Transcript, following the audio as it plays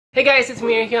Hey guys, it's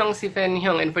me,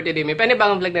 stephenhyungg, and for today, may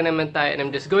panibagong vlog na naman tayo, and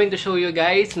I'm just going to show you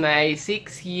guys my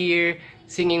 6-year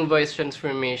singing voice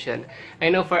transformation. I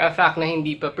know for a fact na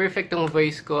hindi pa perfect tong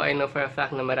voice ko. I know for a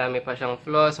fact na marami pa siyang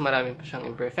flaws, marami pa siyang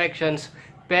imperfections.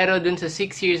 Pero dun sa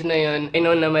 6 years na yun, I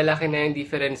know na malaki na yung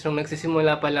difference nung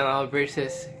nagsisimula pa lang ako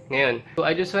versus ngayon. So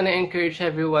I just wanna encourage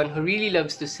everyone who really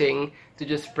loves to sing to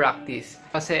just practice.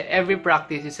 Kasi every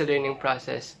practice is a learning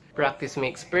process. Practice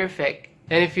makes perfect.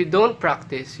 And if you don't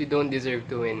practice, you don't deserve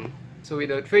to win. So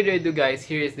without further ado guys,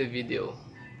 here is the video.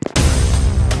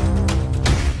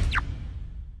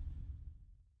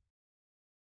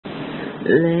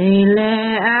 Lately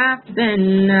I've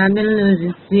been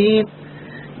losing sleep,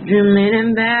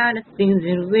 dreaming about the things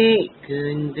that we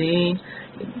could be.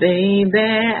 Baby,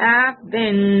 I've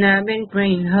been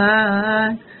praying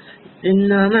hard to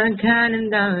know my kind of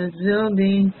dollars will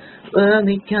be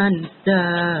kind of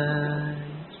stars.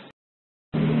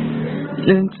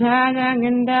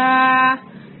 눈차장한다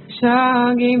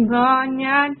저기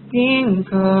뭐냐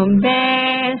팅코벨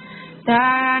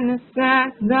다른 싹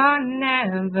don't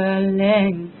never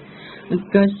let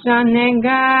웃고서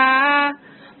내가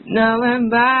너를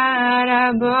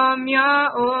바라보며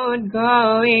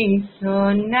웃고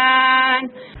있어 난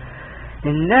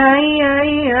And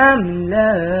I am in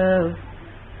love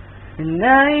And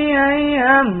I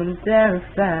am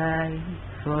terrified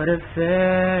for the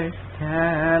first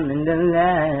time and the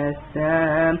last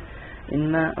time in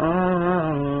my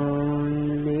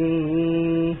only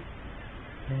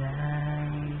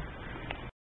life.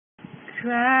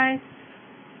 Christ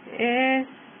is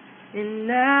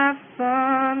enough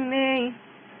for me.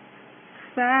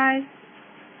 Christ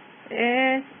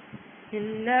is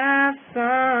enough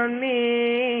for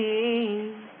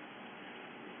me.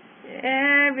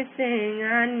 Everything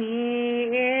I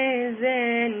need is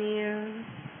in you.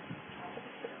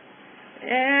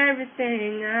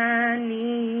 Everything I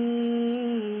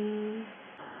need,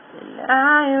 and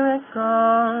I will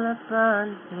call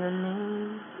upon your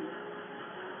name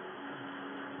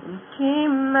and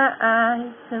keep my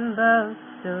eyes on both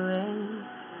the waves.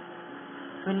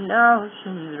 When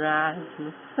oceans rise,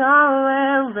 my soul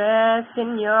will rest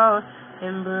in your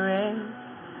embrace.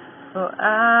 For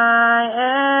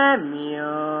I am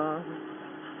yours,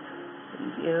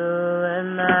 and you are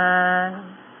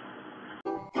mine.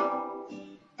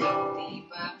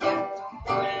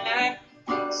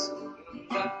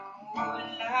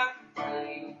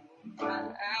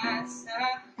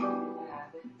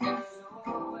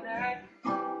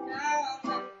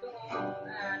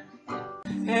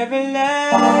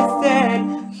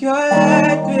 Everlasting, your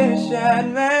light will shine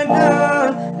when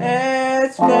all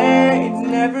is fades,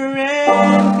 never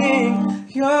ending.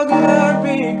 Your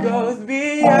glory goes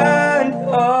beyond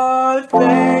all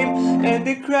fame, and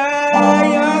the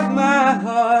cry of my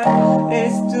heart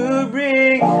is to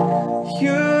bring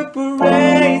you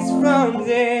praise from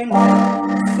the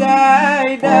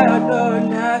inside out. Lord,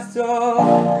 my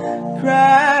soul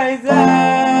cries out.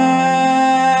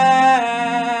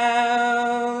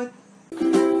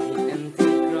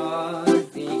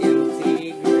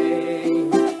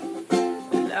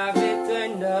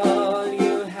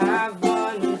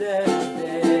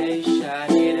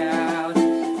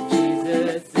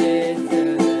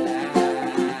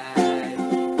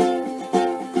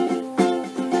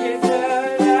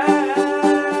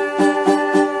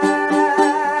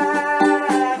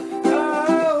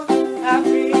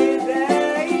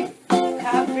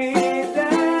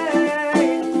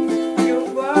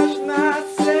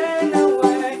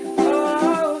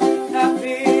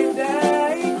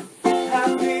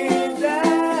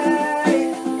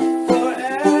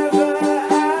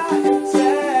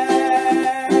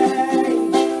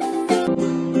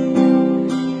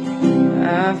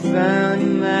 I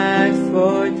found my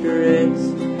fortress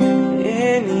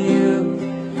in you,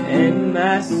 and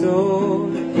my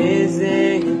soul is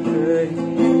anchored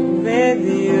with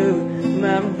you.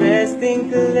 My resting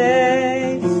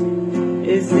place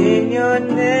is in your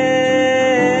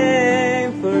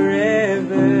name,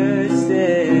 forever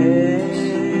safe.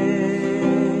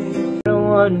 I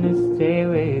want to stay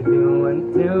with you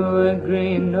until we're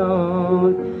green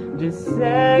old. Just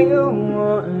say you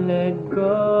won't let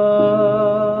go.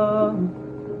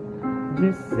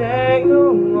 Just say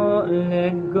you won't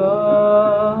let go.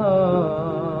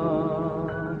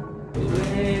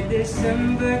 When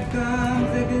December comes,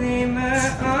 a glimmer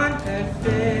on her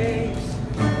face,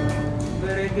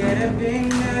 but I gotta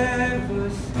be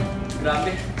nervous.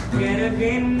 Gotta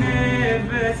be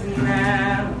nervous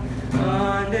now.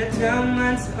 On the 12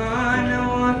 months on, I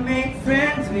won't make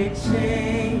friends with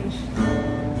change.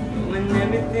 When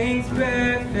everything's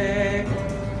perfect,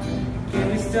 can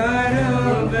we start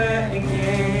over?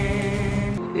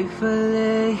 If I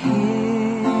lay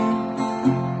here,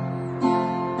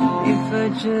 if I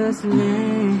just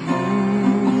lay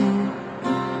here,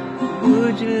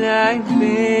 would you like to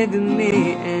be with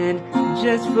me and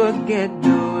just forget the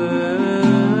world?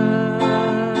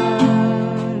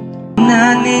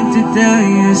 I need to tell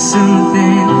you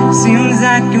something. Seems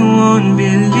like you won't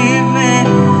believe me.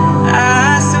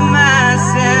 I saw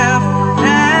myself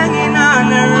hanging on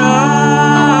the road.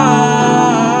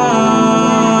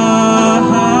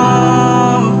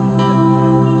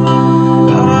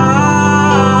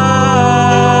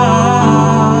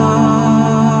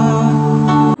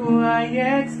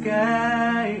 Quiet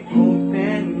sky,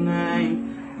 open mind.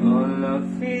 All of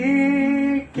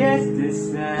fear cast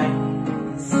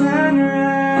aside.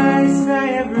 Sunrise, I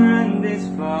have run this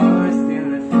far,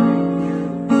 still I thank you.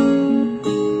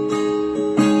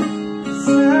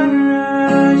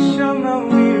 Sunrise, show my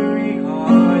weary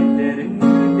heart that a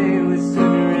new day will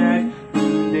soon arrive,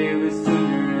 new day will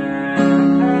soon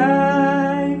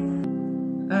arrive.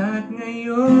 At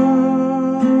ngayon,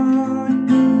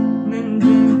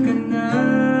 nandyan ka na,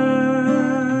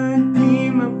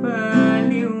 di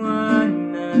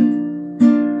mapaliwanag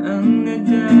ang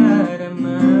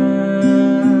nadarama.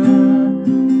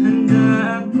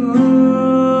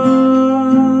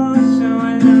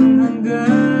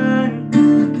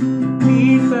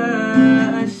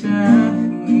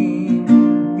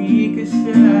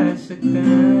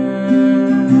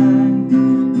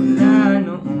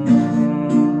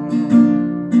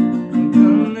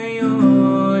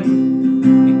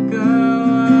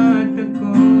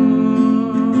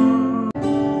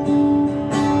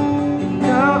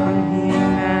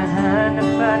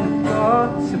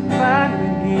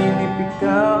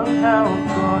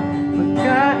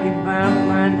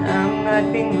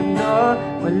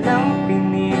 Walang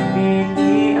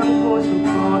pinipili ang puso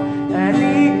ko.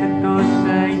 Arigato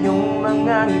sa iyong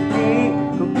mga ngiti.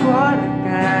 Kokoro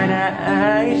kara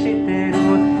ay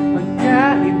shiteru.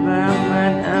 Magkaiba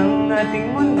man ang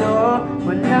ating mundo,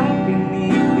 walang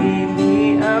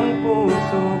pinipili ang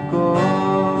puso ko.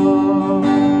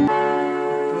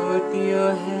 Put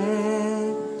your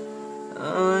head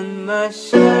on my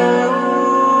shoulders.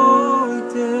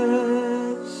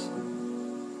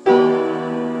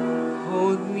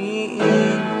 Hold me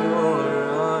in your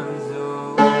arms,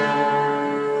 oh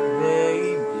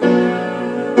baby.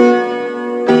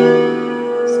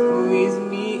 Squeeze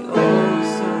me oh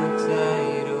so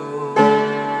tight, oh.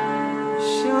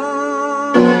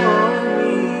 Show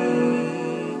me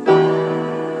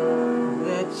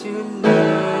that you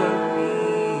love me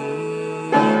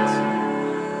too.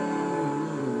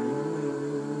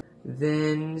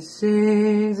 Then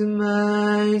sings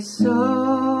my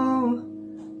soul,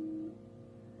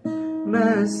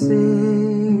 my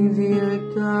Savior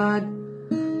God,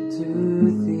 to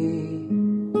thee.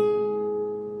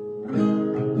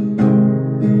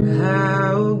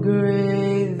 How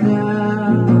great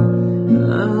thou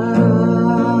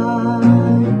art,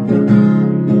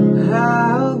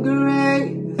 how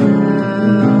great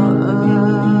thou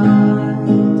art.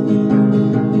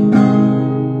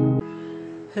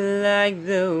 Like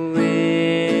the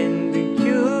wind, the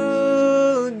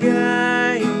cool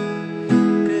guy,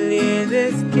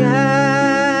 the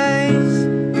skies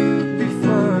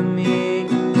before me,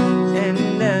 and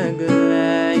the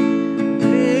glide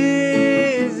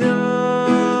is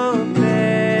open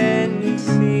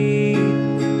sea.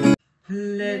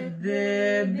 Let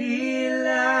there be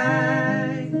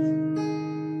light.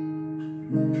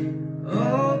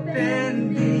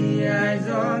 Open the eyes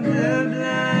of the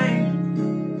blind.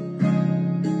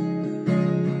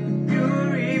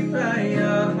 Purify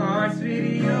your hearts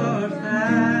with your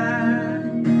fire.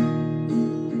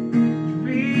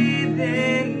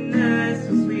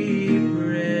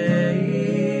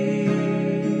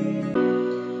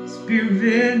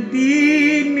 Spirit,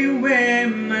 lead me where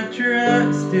my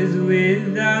trust is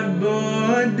without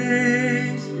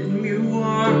borders. Let me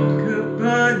walk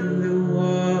upon the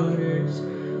waters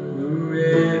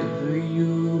wherever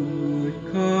you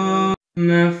would call.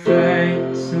 My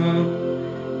fight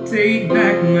song, take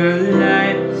back my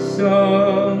life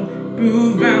song,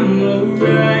 prove I'm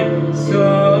alright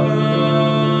song.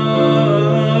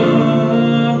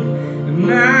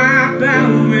 My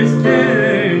power's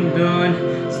turned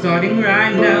on, starting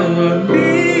right now. I'll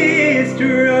be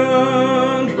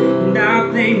strong, and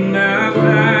I'll play my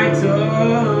fight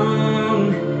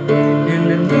song.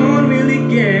 And I don't really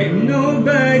care if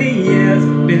nobody else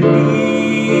believes,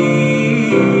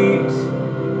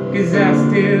 'cause I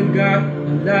still got a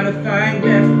lot of fight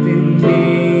left